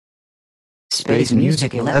Space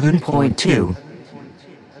Music 11.2.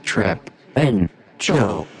 Trip and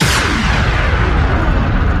Joe.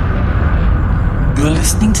 You're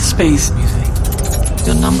listening to Space Music,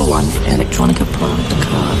 the number one electronica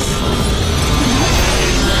podcast.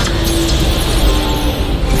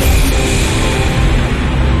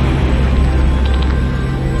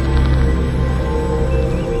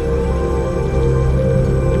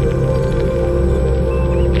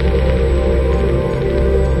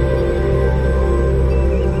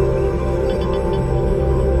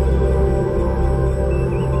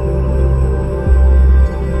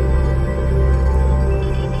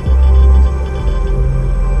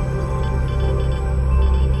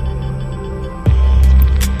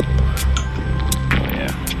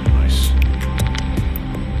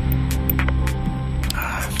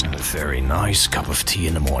 Cup of tea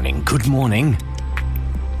in the morning. Good morning,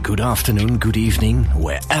 good afternoon, good evening,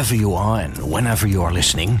 wherever you are and whenever you are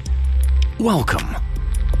listening. Welcome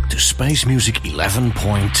to Space Music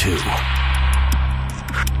 11.2.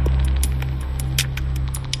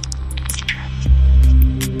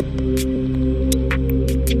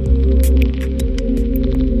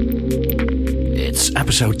 It's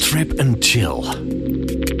episode Trip and Chill,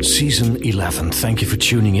 Season 11. Thank you for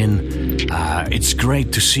tuning in. It's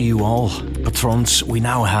great to see you all. Patrons, we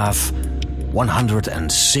now have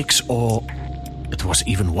 106 or it was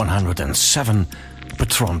even 107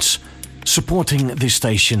 patrons supporting this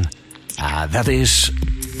station. That is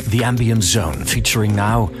the Ambient Zone, featuring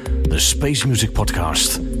now the Space Music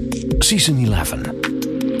Podcast, Season 11.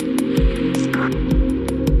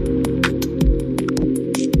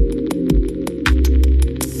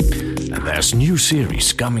 And there's a new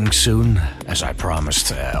series coming soon, as I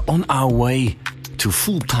promised, on our way to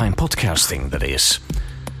full-time podcasting, that is.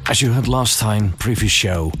 As you heard last time, previous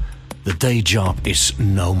show, the day job is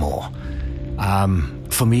no more.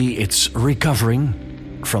 For me, it's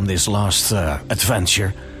recovering from this last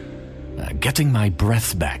adventure, getting my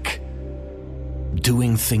breath back,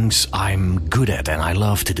 doing things I'm good at and I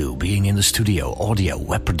love to do, being in the studio, audio,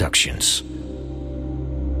 web productions.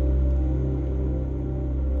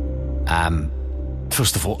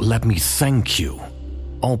 First of all, let me thank you,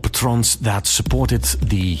 all patrons that supported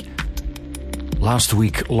the last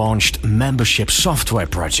week launched membership software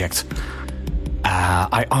project.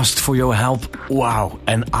 I asked for your help, wow,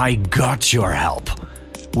 and I got your help.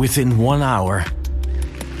 Within 1 hour,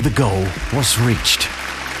 the goal was reached.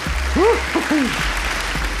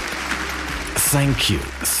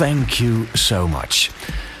 Thank you so much.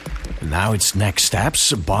 Now it's next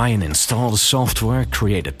steps: buy and install the software,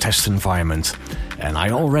 create a test environment, and I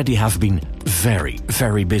already have been very,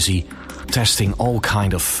 very busy testing all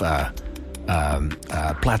kind of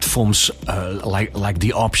platforms, like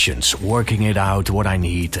the options, working it out, what I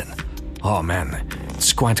need, and oh man,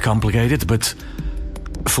 it's quite complicated, but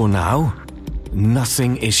for now,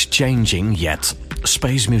 nothing is changing yet.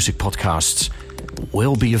 Space Music Podcasts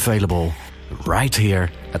will be available right here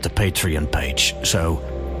at the Patreon page, so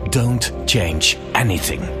don't change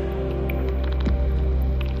anything.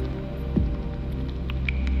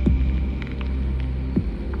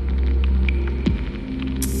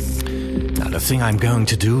 Now, the thing I'm going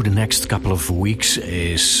to do the next couple of weeks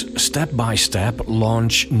is step by step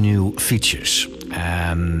launch new features.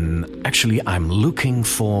 Actually, I'm looking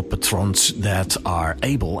for patrons that are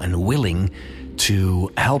able and willing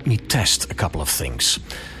to help me test a couple of things.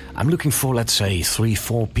 I'm looking for, let's say,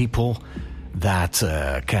 3-4 people that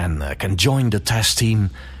can join the test team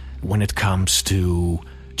when it comes to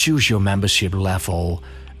choose your membership level,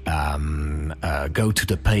 go to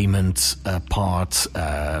the payment part,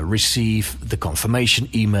 receive the confirmation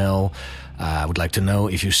email. I would like to know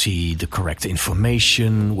if you see the correct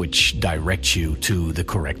information, which directs you to the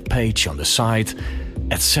correct page on the site,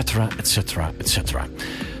 etc., etc., etc.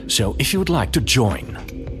 So if you would like to join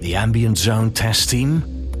the Ambient Zone test team,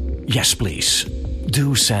 yes, please,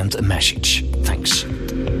 do send a message. Thanks.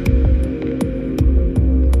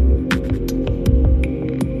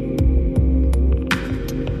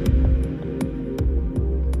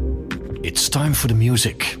 It's time for the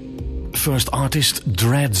music. First artist,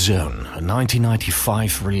 Dread Zone, a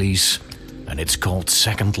 1995 release, and it's called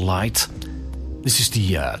Second Light. This is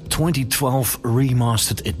the 2012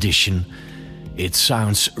 remastered edition. It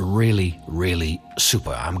sounds really, really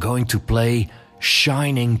super. I'm going to play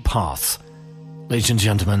Shining Path. Ladies and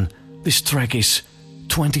gentlemen, this track is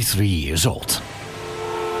 23 years old.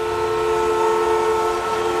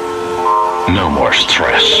 No more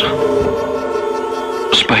stress.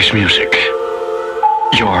 Space Music,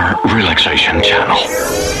 your relaxation channel.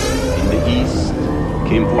 In the east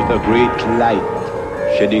came forth a great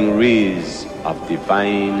light, shedding rays of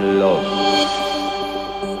divine love.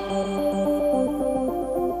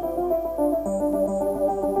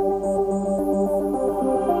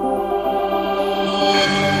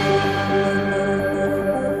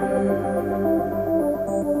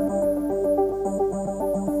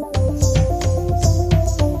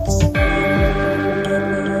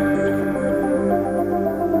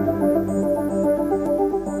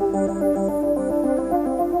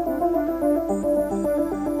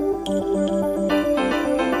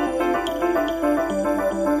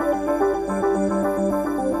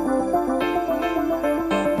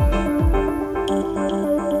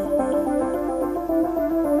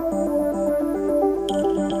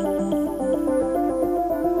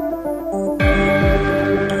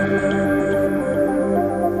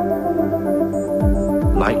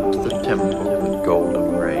 Light the temple with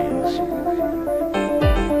golden rays.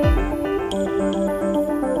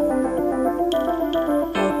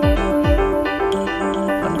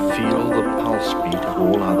 And feel the pulse beat of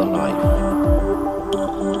all other life.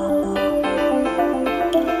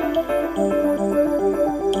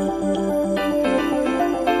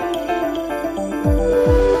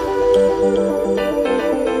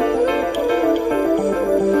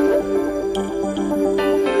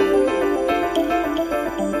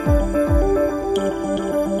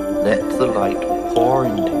 Let the light pour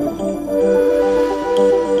into you.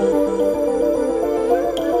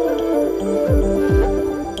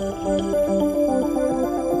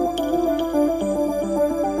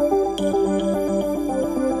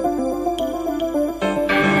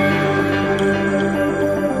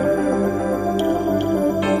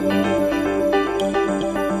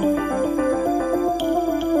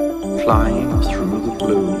 Flying through the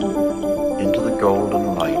blue into the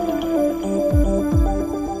golden light,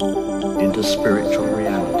 into spiritual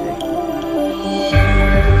reality.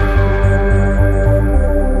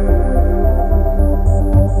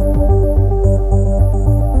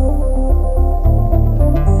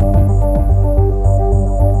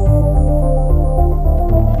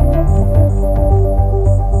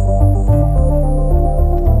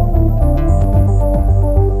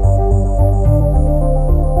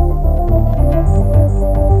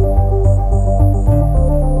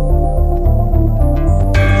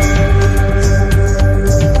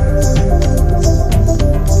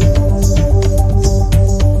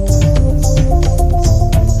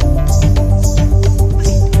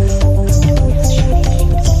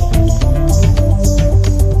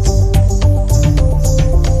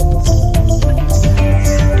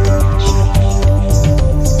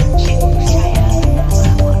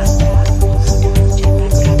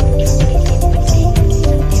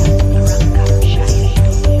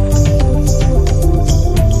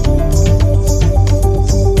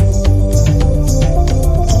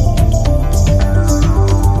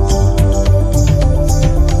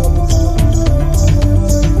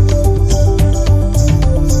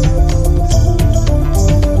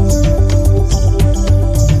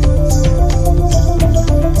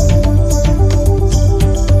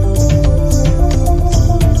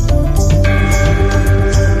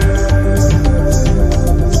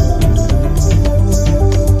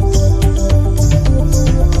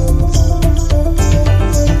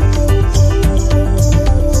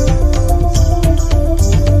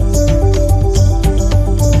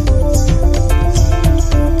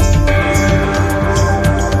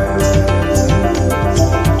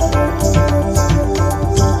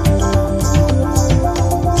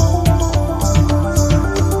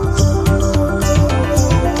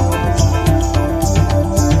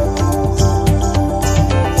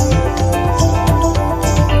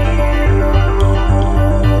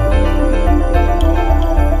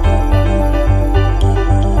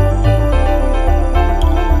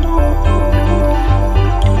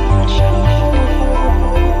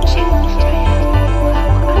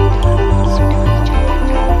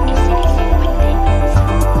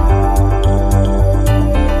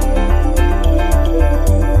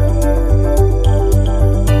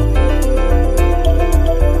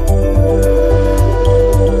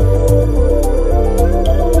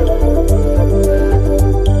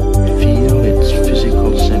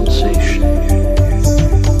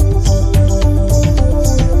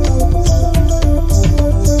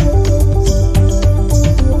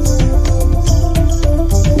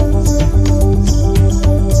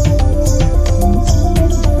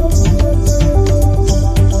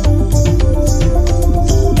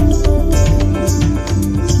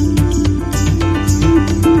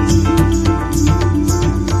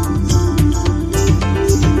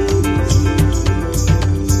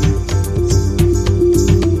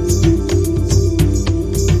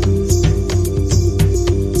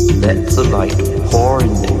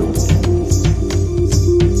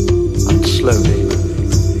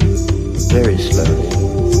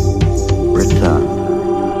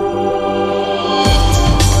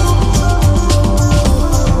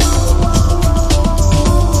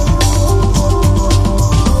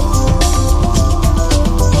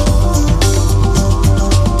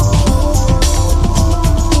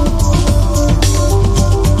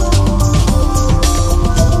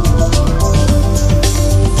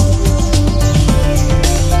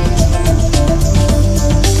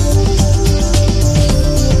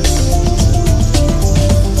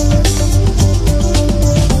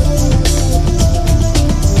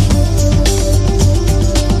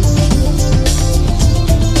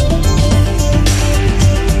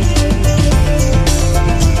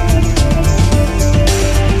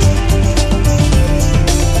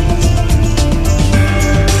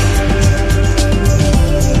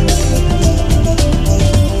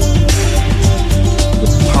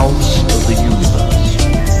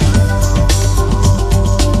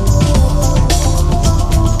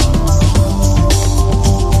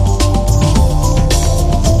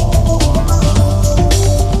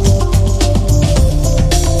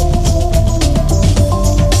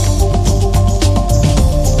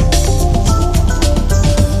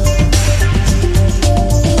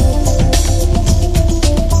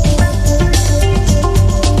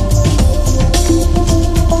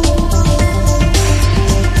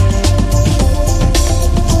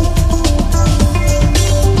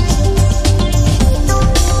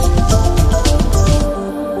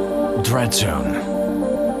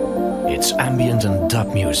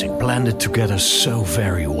 music blended together so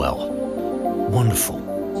very well. Wonderful.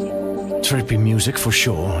 Trippy music for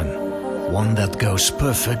sure, and one that goes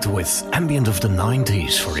perfect with ambient of the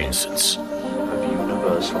 90s, for instance. Of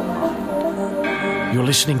universal mind. You're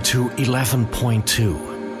listening to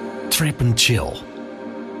 11.2, Trip and Chill.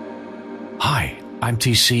 Hi, I'm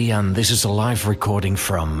TC, and this is a live recording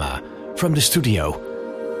from the studio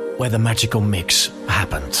where the magical mix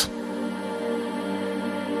happened.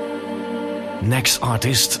 Next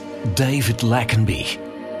artist, David Lackenby.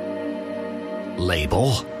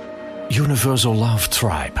 Label, Universal Love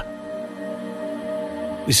Tribe.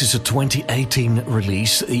 This is a 2018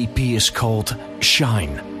 release. The EP is called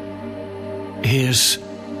Shine. Here's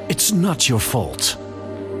It's Not Your Fault.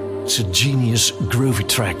 It's a genius groovy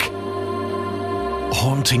track.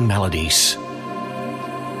 Haunting melodies,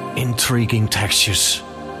 intriguing textures,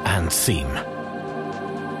 and theme.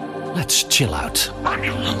 Let's chill out.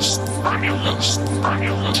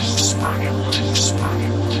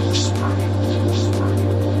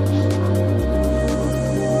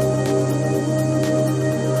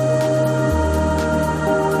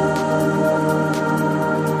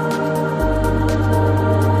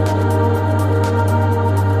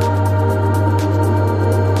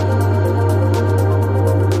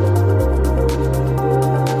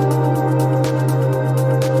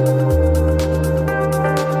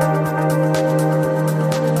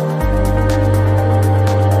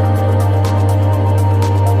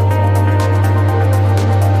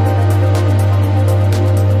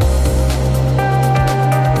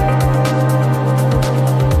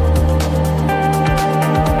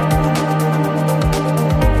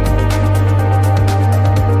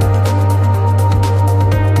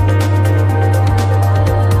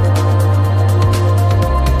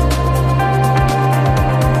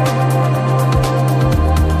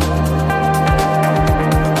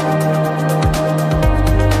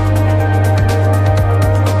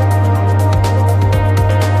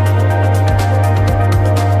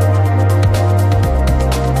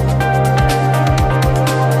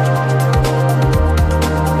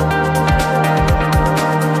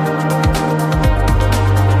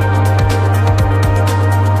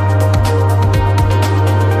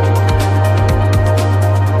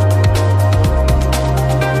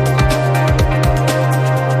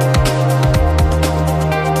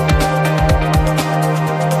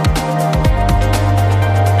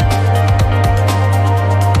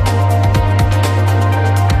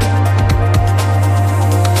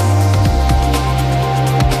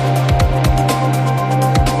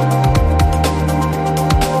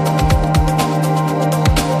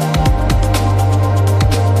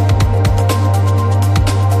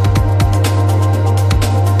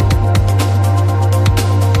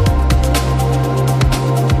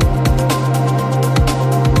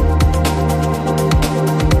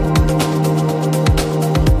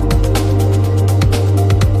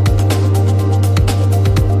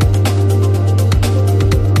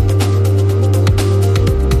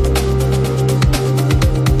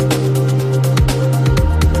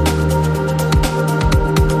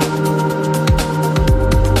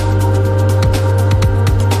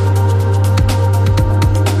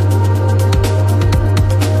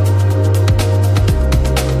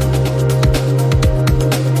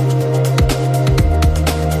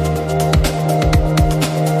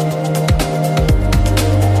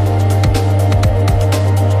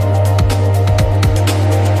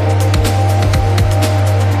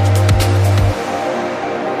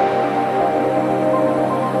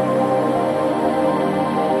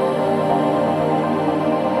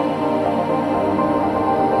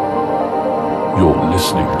 You're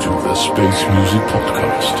listening to the Space Music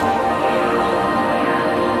Podcast.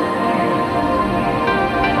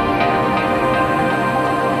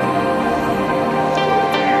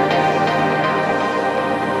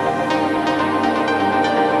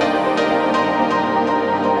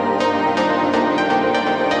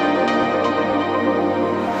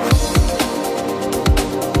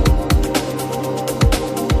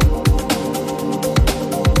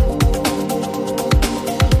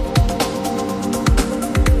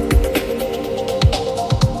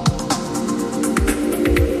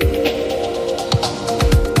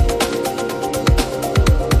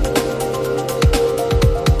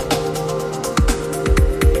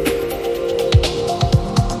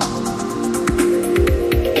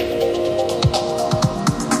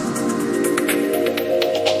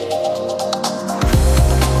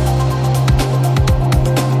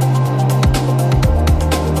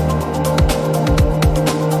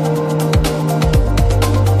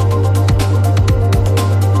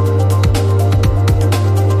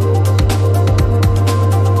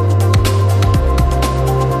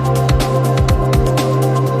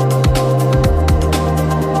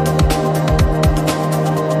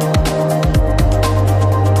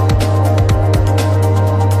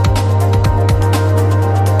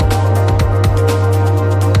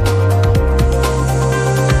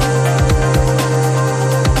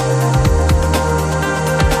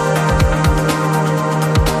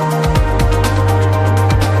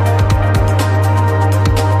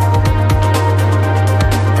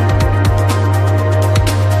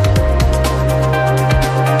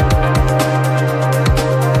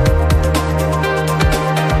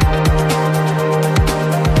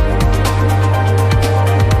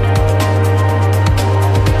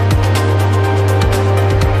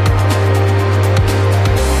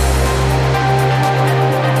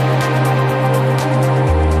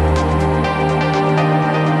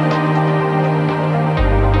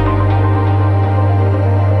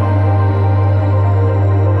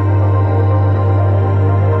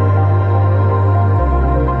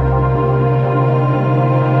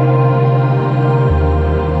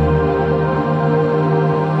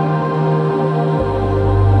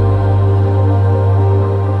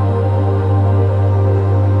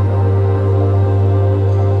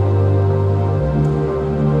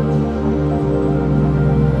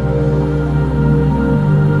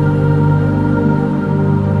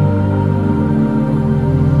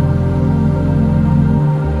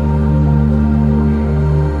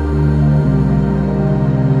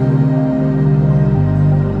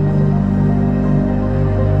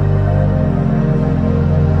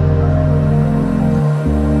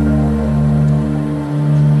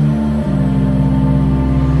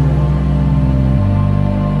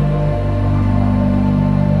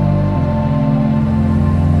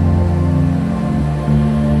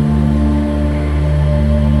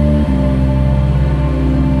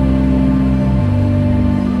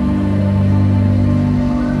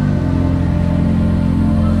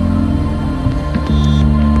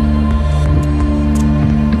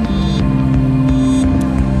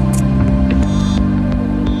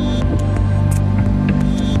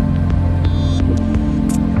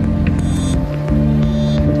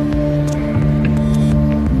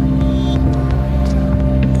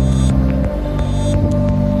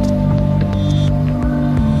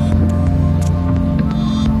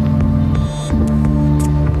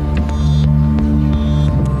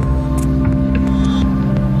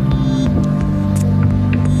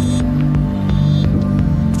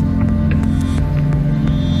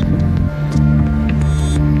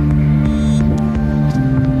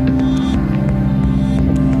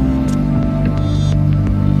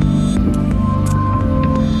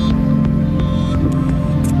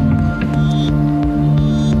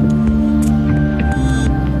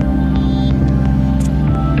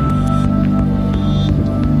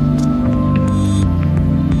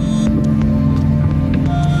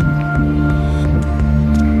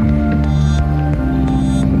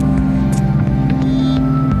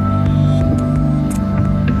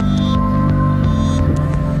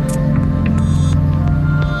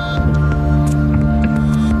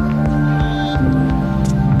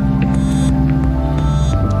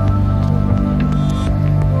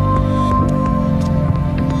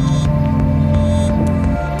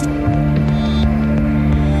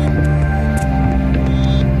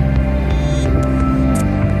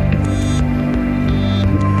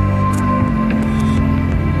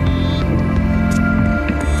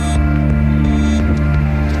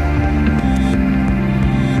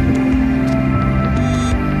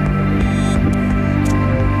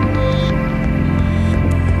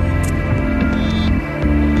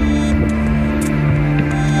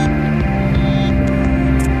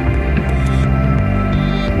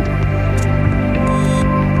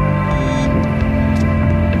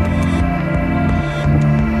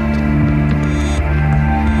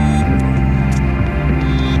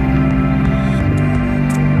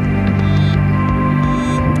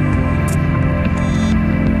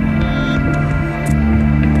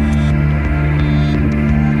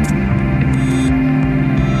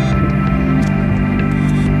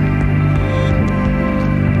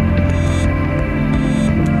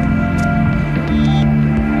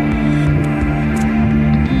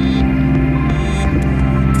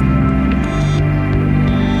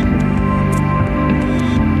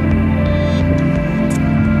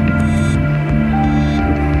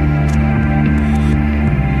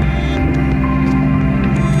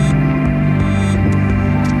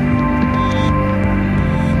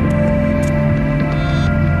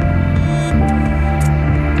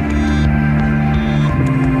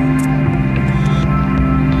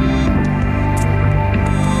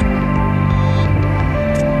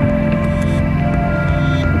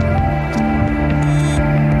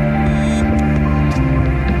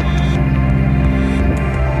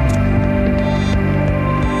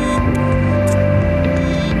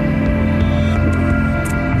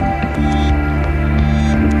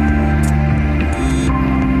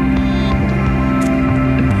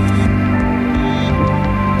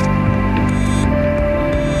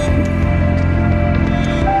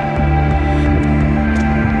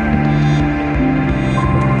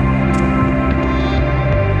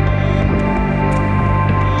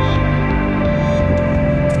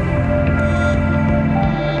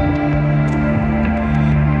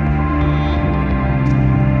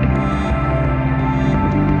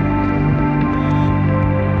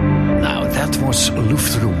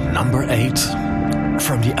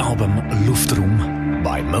 from the album Luftraum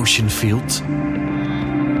by Motion Field,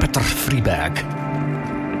 Peter Friberg.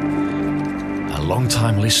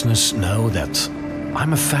 Long-time listeners know that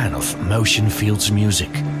I'm a fan of Motion Field's music.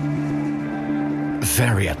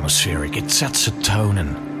 Very atmospheric, it sets a tone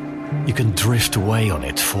and you can drift away on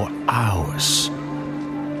it for hours.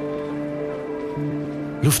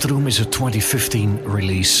 Luftraum is a 2015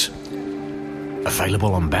 release,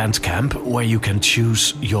 available on Bandcamp, where you can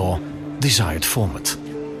choose your desired format.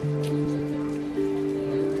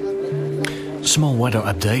 Small weather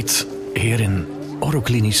update here in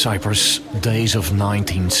Oroklini, Cyprus, days of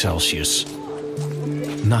 19 Celsius.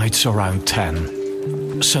 Nights around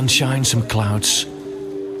 10. Sunshine, some clouds.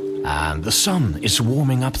 And the sun is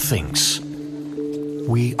warming up things.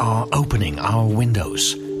 We are opening our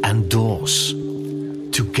windows and doors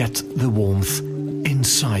to get the warmth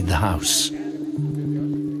inside the house.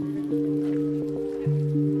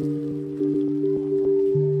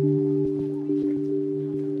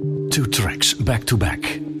 Two tracks back to back.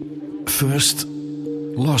 First,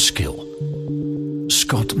 Lawskill.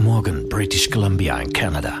 Scott Morgan, British Columbia in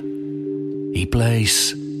Canada. He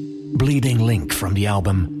plays Bleeding Link from the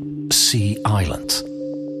album Sea Island.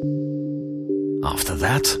 After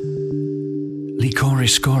that,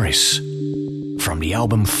 Licorice Chorus. From the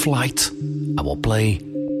album Flight, I will play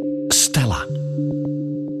Stella.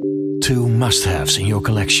 Two must-haves in your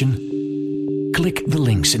collection. Click the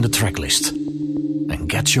links in the tracklist and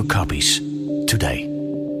get your copies today.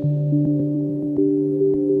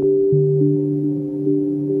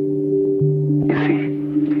 You see,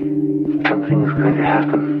 something is going to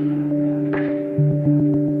happen.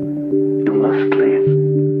 You must leave.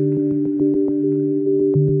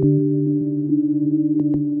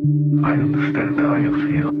 I understand how you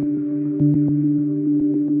feel.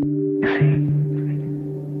 You see,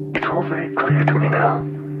 it's all very clear to me now.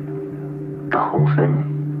 The whole thing.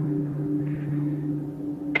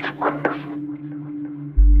 It's wonderful.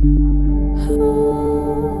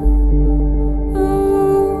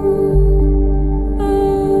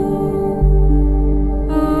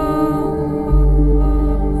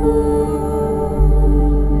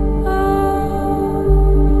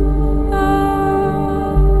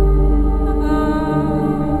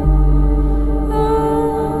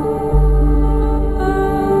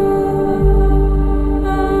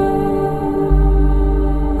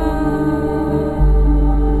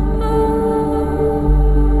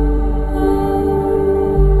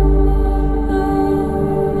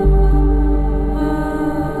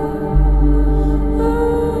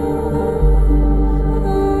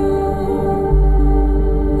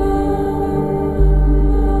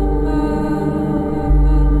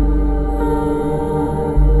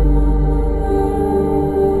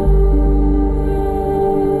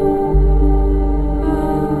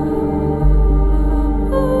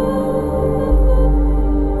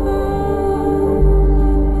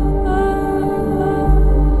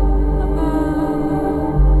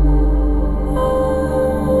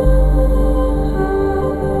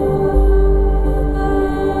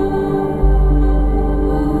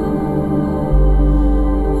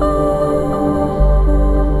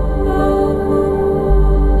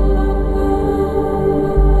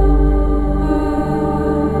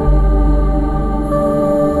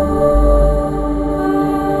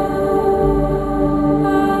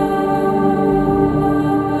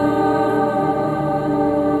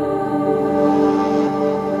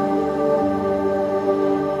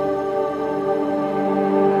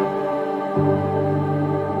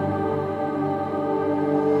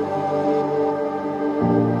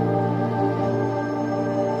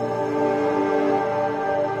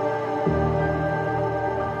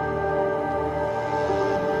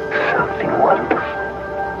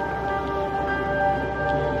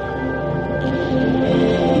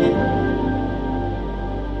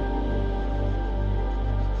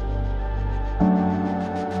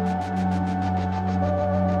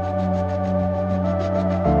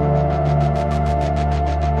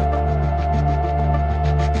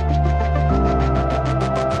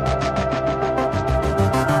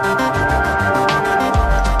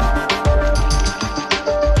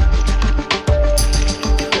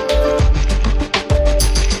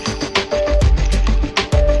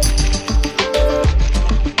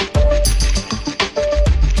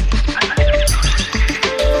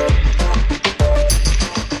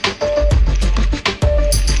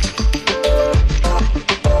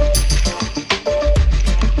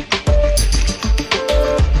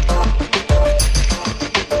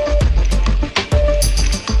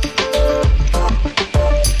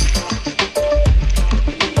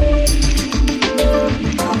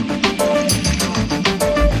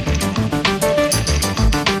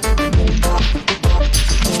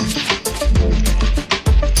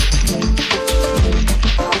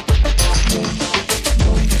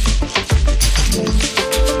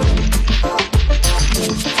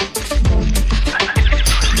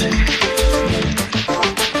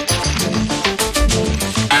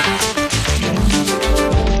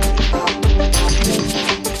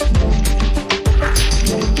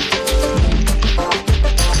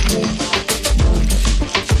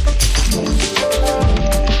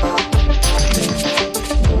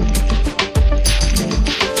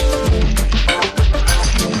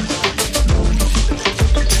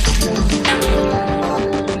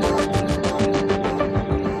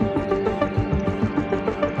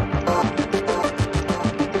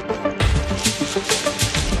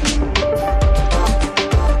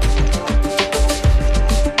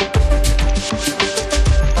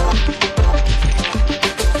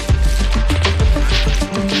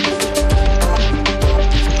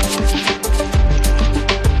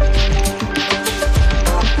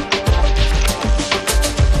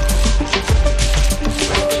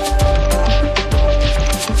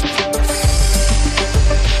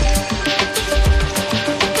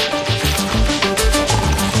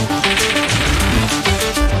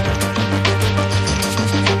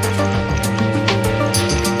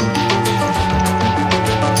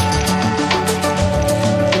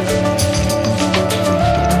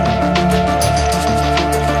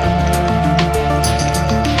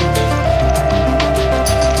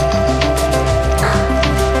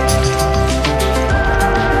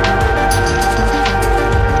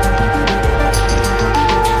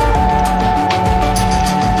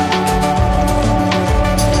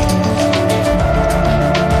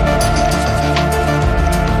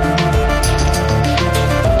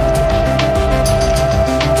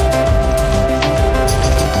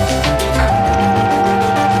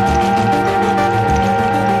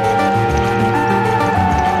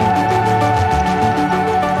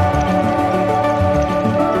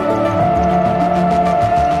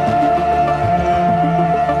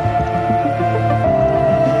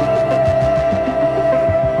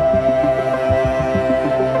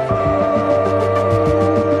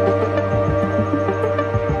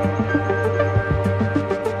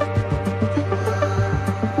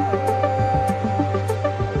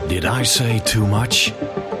 I say too much?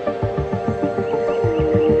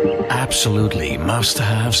 Absolutely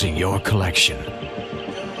must-haves in your collection.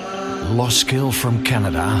 Lost Skill from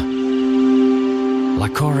Canada.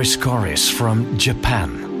 Lacoris Coris from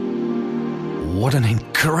Japan. What an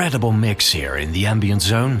incredible mix here in the ambient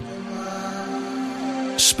zone.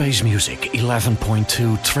 Space Music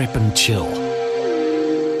 11.2 Trip and Chill.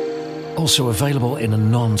 Also available in a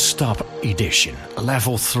non-stop edition,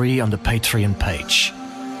 level 3 on the Patreon page.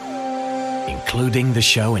 Including the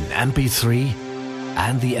show in MP3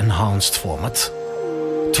 and the enhanced format.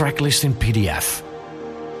 Tracklist in PDF.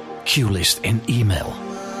 Cue list in email.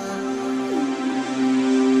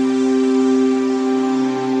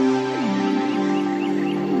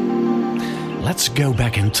 Let's go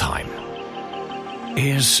back in time.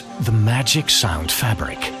 Here's the Magic Sound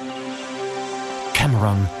Fabric.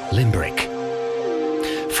 Cameron Limbrick.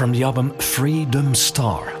 From the album Freedom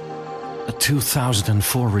Star, a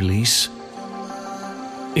 2004 release.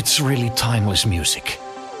 It's really timeless music.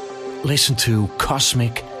 Listen to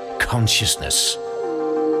Cosmic Consciousness.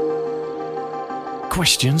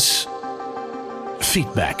 Questions?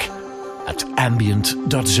 Feedback at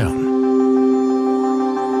ambient.zone.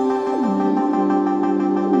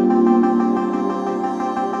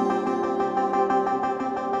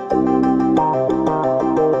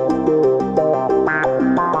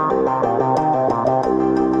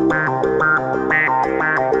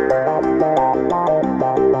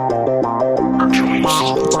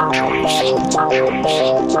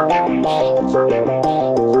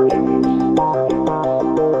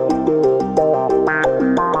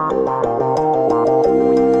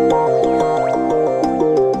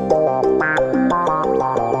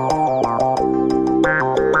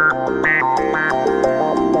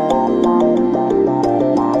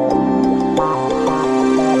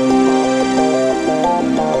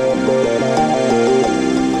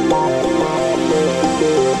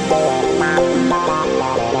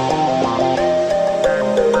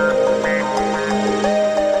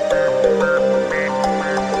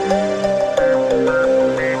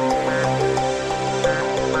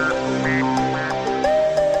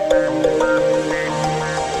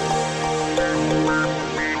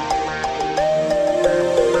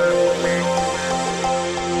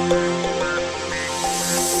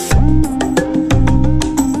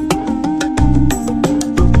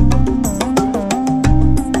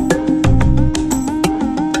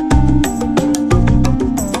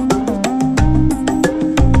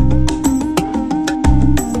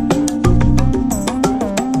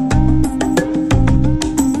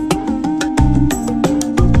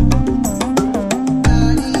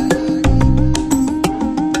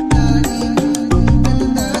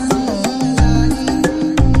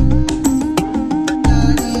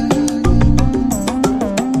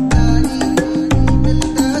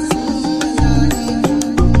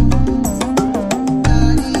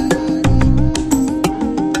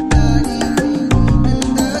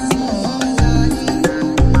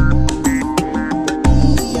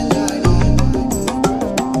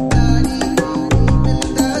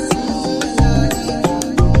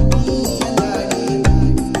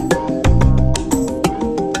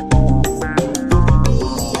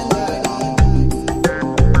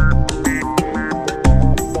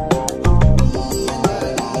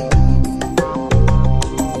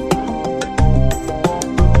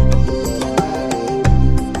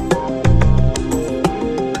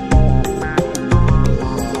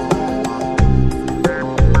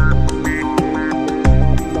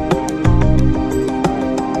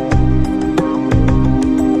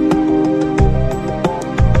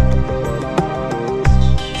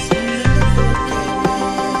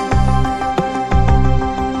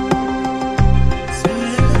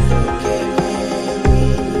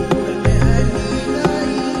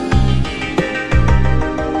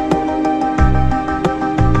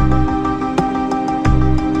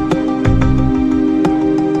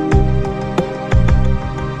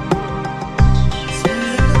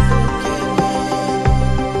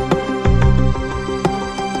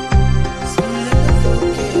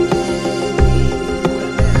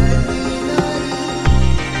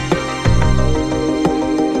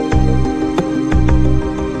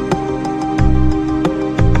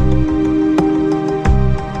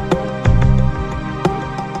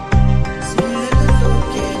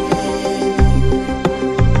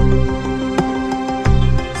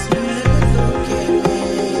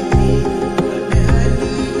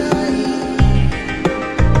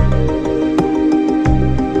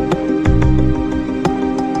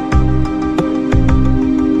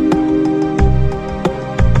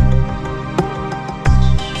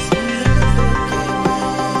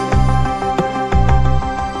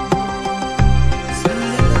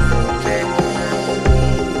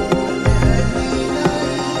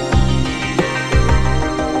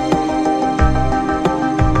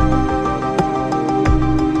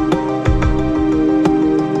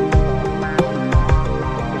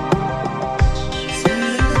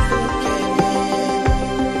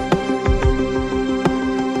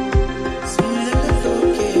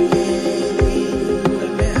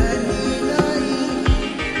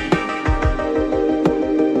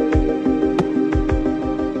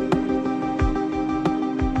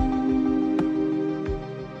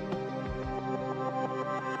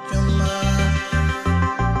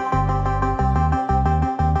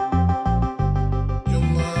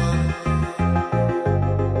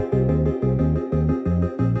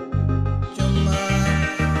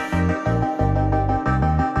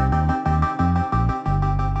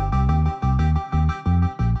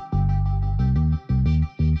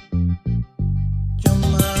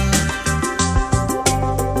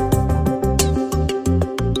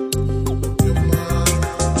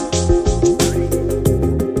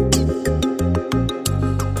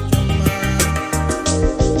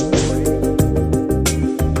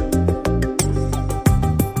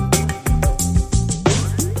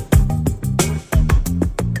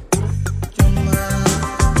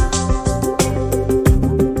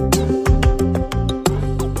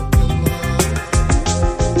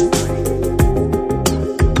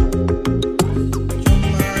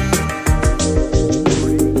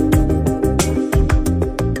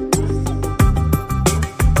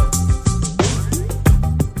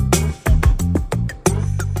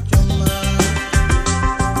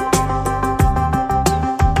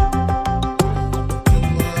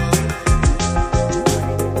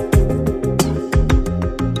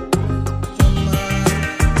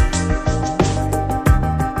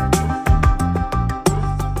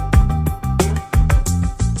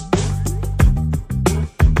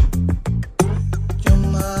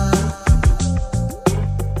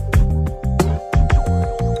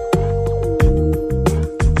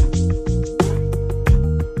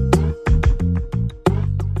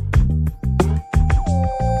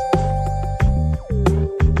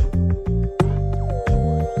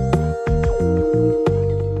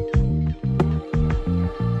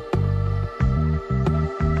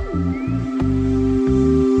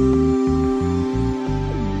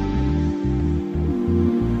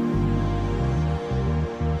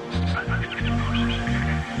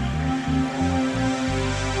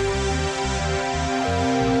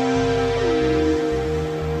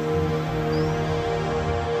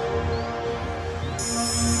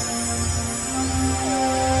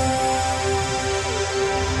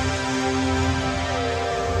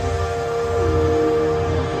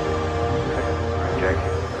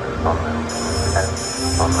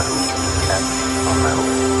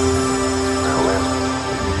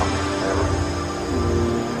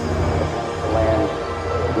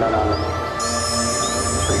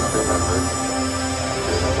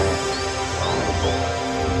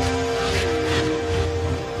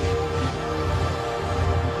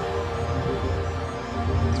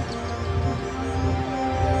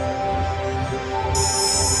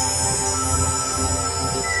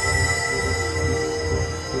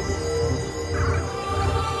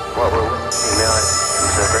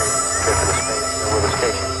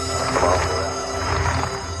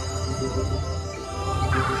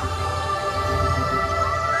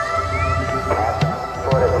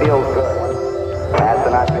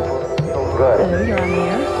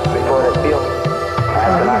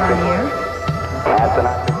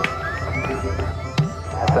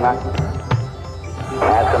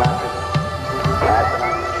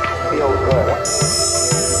 Feels good.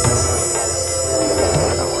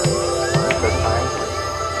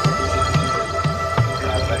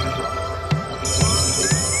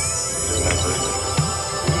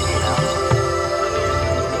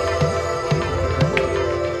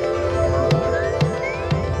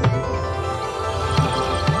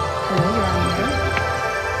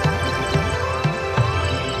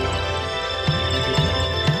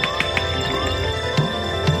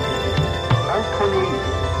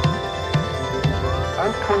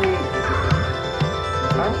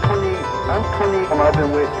 I've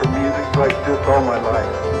been waiting for music like this all my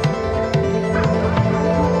life.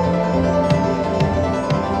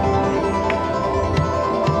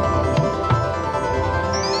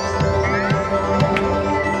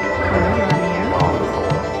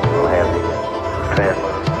 We'll have the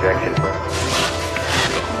transfer injection.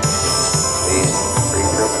 These three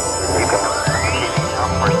triple. We've got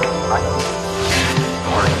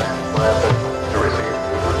morning man. We'll have the receiver.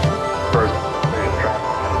 First, trap.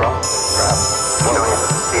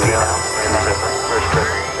 TV now. First trip.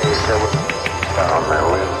 On my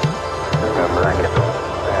list. Remember, I get the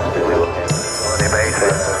quality base.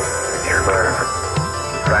 Your bird.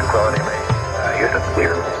 Tranquility base. Houston,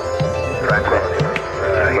 clear. Tranquility base.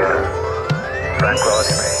 Houston.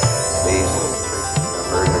 Tranquility base. These.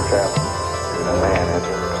 Remember, your trap. The man is.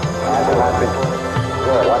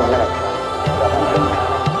 Good. 1 minute.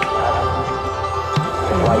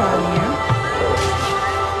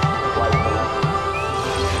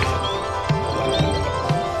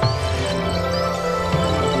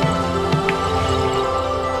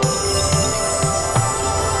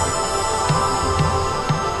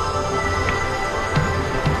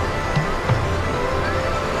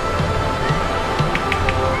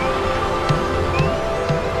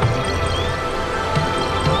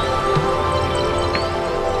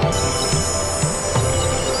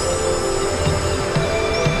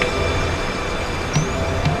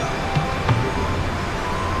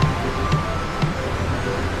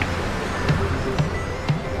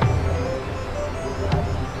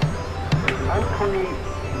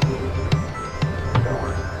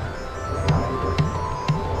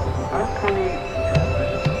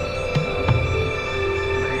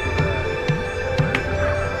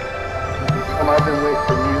 I've been waiting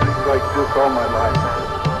for music like this all my life.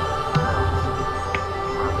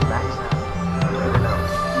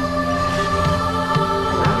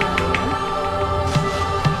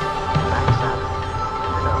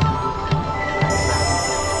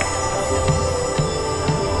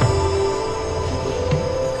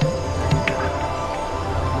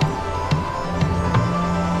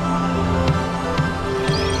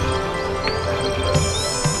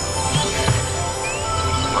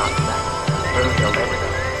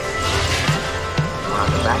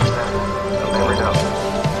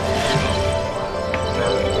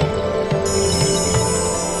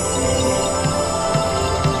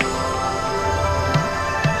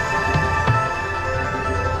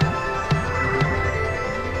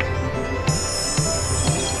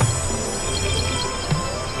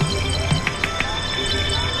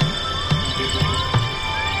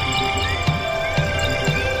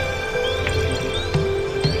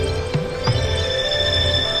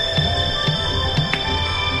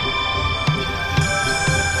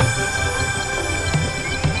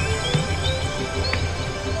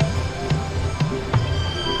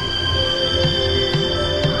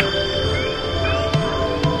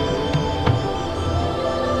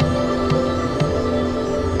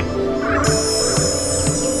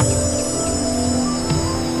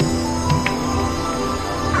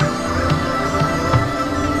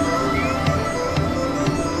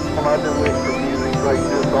 I've been waiting for music like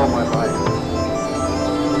this all my life.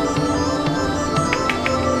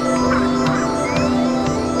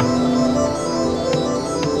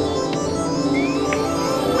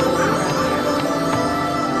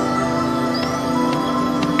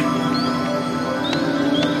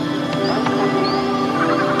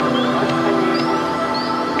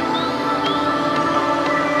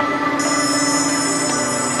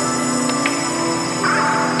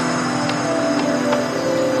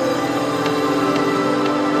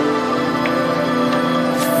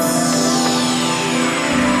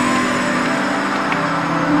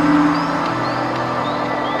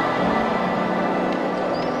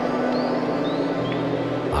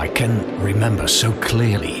 I can remember so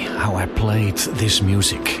clearly how I played this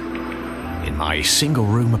music in my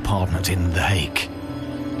single-room apartment in The Hague.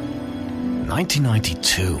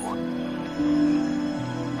 1992.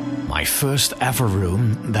 My first ever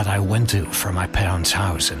room that I went to from my parents'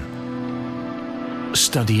 house. And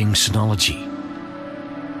studying sonology.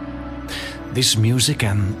 This music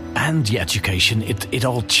and the education, it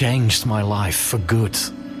all changed my life for good.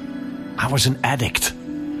 I was an addict,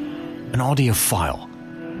 an audiophile,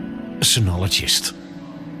 a sonologist.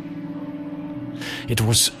 It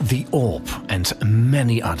was the orb and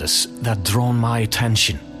many others that drawn my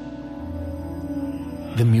attention.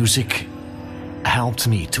 The music helped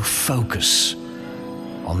me to focus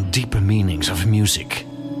on deeper meanings of music,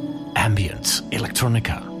 ambient,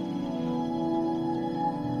 electronica.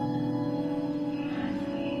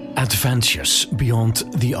 Adventures Beyond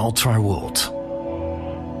the Ultra World.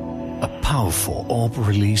 A powerful orb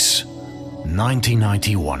release,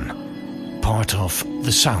 1991, part of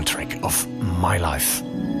the soundtrack of my life.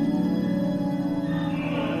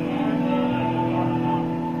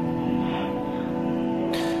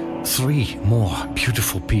 Three more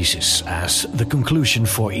beautiful pieces as the conclusion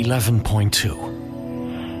for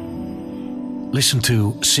 11.2. Listen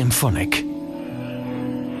to Symphonic,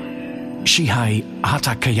 Shihei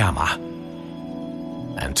Hatakeyama,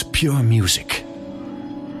 and Pure Music.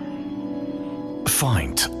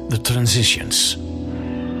 Find the transitions.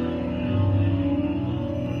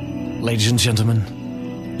 Ladies and gentlemen,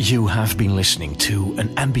 you have been listening to an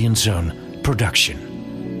Ambient Zone production.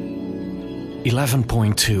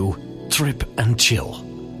 11.2 Trip and Chill.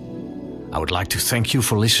 I would like to thank you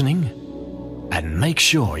for listening, and make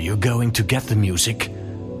sure you're going to get the music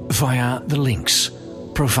via the links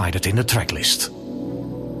provided in the tracklist.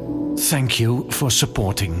 Thank you for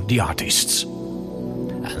supporting the artists,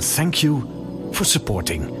 and thank you for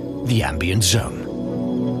supporting the Ambient Zone.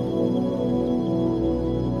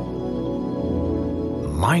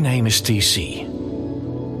 My name is TC,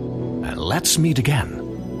 and let's meet again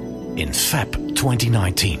in Feb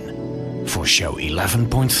 2019 for show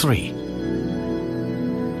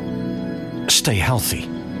 11.3. Stay healthy.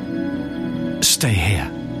 Stay here.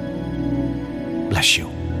 Bless you.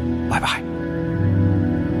 Bye-bye.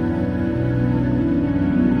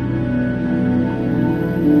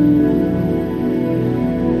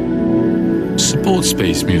 Support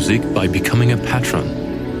Space Music by becoming a patron.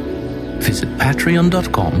 Visit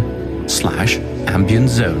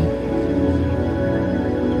patreon.com/ambientzone.